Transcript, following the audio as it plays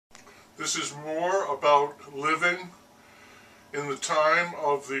This is more about living in the time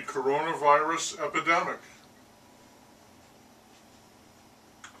of the coronavirus epidemic.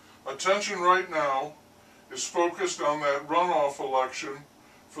 Attention right now is focused on that runoff election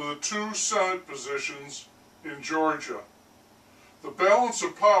for the 2 Senate positions in Georgia. The balance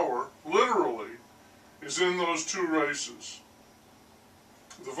of power, literally, is in those 2 races.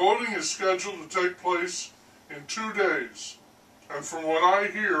 The voting is scheduled to take place in 2 days, and from what I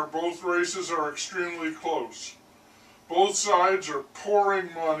hear, both races are extremely close. Both sides are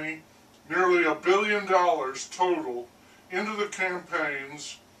pouring money, nearly $1 billion total, into the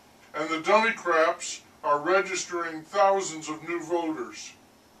campaigns, and the dummy craps are registering thousands of new voters.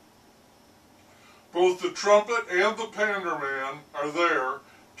 Both the trumpet and the pander man are there,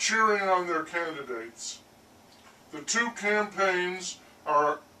 cheering on their candidates. The 2 campaigns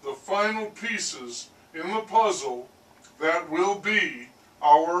are the final pieces in the puzzle that will be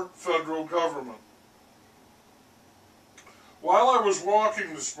our federal government. While I was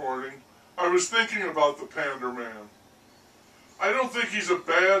walking this morning, I was thinking about the pander man. I don't think he's a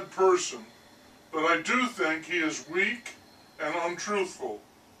bad person, but I do think he is weak and untruthful.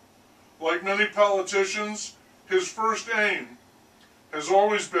 Like many politicians, his first aim has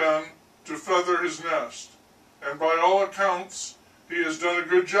always been to feather his nest, and by all accounts, he has done a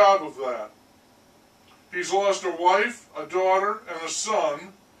good job of that. He's lost a wife, a daughter, and a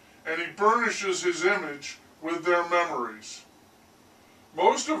son, and he burnishes his image with their memories.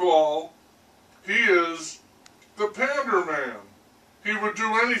 Most of all, he is the pander man. He would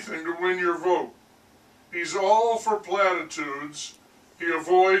do anything to win your vote. He's all for platitudes. He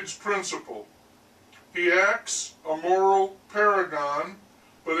avoids principle. He acts a moral paragon,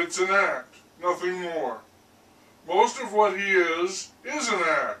 but it's an act, nothing more. Most of what he is an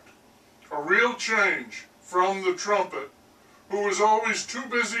act, a real change from the trumpet, who is always too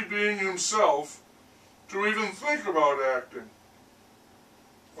busy being himself to even think about acting.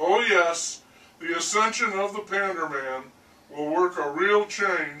 Oh yes, the ascension of the pander man will work a real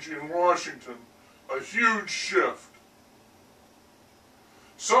change in Washington, a huge shift.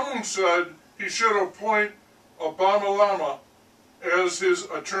 Someone said he should appoint Obama as his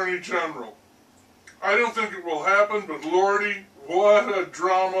Attorney General. I don't think it will happen, but Lordy, what a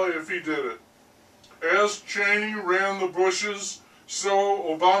drama if he did it. As Cheney ran the bushes, so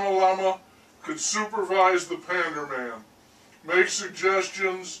Obama could supervise the pander man, make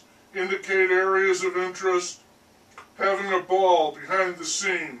suggestions, indicate areas of interest, having a ball behind the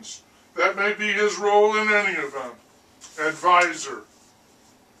scenes. That may be his role in any event. Advisor.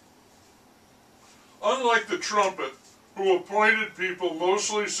 Unlike the trumpet, who appointed people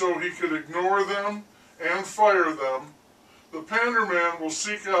mostly so he could ignore them and fire them, the pander man will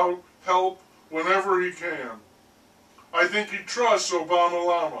seek out help whenever he can. I think he trusts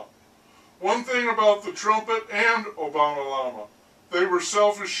Obama. One thing about the trumpet and Obama, they were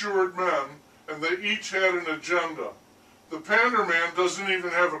self-assured men, and they each had an agenda. The pander man doesn't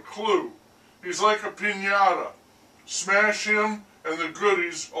even have a clue. He's like a piñata. Smash him, and the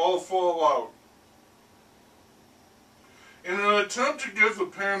goodies all fall out. In an attempt to give the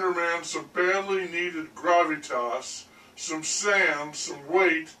pander man some badly needed gravitas, some sand, some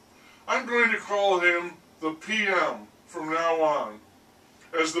weight, I'm going to call him the PM from now on,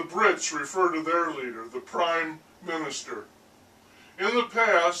 as the Brits refer to their leader, the Prime Minister. In the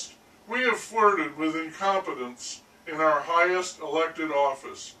past, we have flirted with incompetence in our highest elected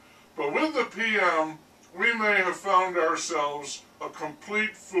office, but with the PM, we may have found ourselves a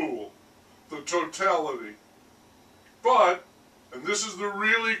complete fool, the totality. But, and this is the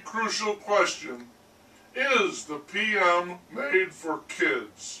really crucial question, is the PM made for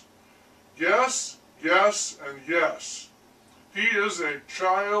kids? Yes, yes, and yes. He is a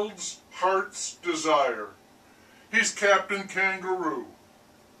child's heart's desire. He's Captain Kangaroo.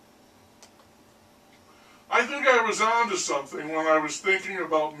 I think I was onto something when I was thinking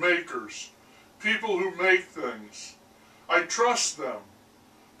about makers, people who make things. I trust them.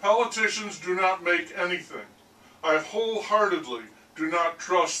 Politicians do not make anything. I wholeheartedly do not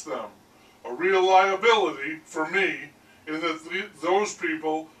trust them. A real liability for me in that those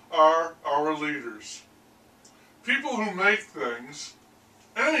people are our leaders. People who make things,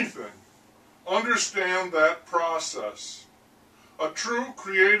 anything, understand that process. A true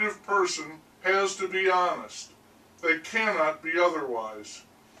creative person has to be honest. They cannot be otherwise.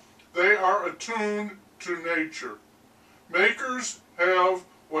 They are attuned to nature. Makers have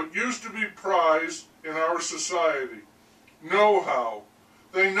what used to be prized in our society, know-how.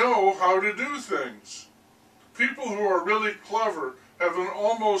 They know how to do things. People who are really clever have an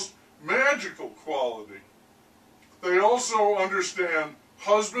almost magical quality. They also understand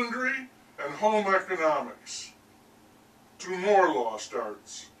husbandry, and home economics. 2 more lost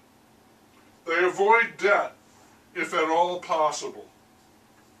arts. They avoid debt, if at all possible.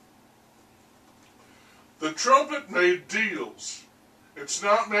 The trumpet made deals. It's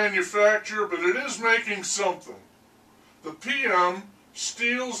not manufacture, but it is making something. The PM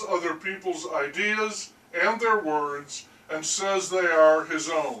steals other people's ideas and their words and says they are his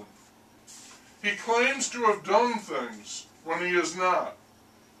own. He claims to have done things when he has not.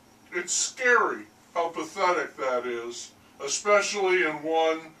 It's scary how pathetic that is, especially in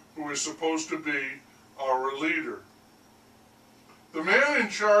one who is supposed to be our leader. The man in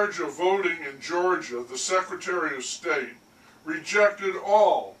charge of voting in Georgia, the Secretary of State, rejected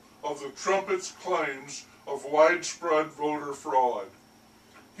all of the trumpet's claims of widespread voter fraud.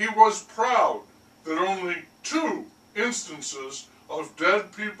 He was proud that only 2 instances of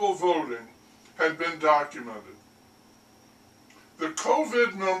dead people voting had been documented. The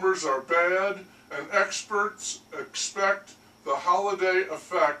CoVid numbers are bad, and experts expect the holiday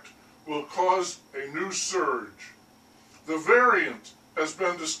effect will cause a new surge. The variant has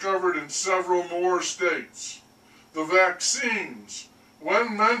been discovered in several more states. The vaccines,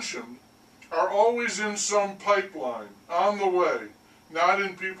 when mentioned, are always in some pipeline, on the way, not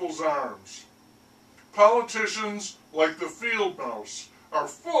in people's arms. Politicians, like the field mouse, are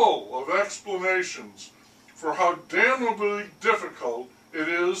full of explanations for how damnably difficult it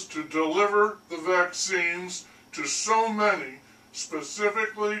is to deliver the vaccines to so many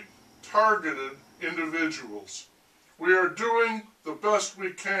specifically targeted individuals. We are doing the best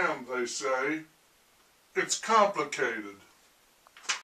we can, they say. It's complicated.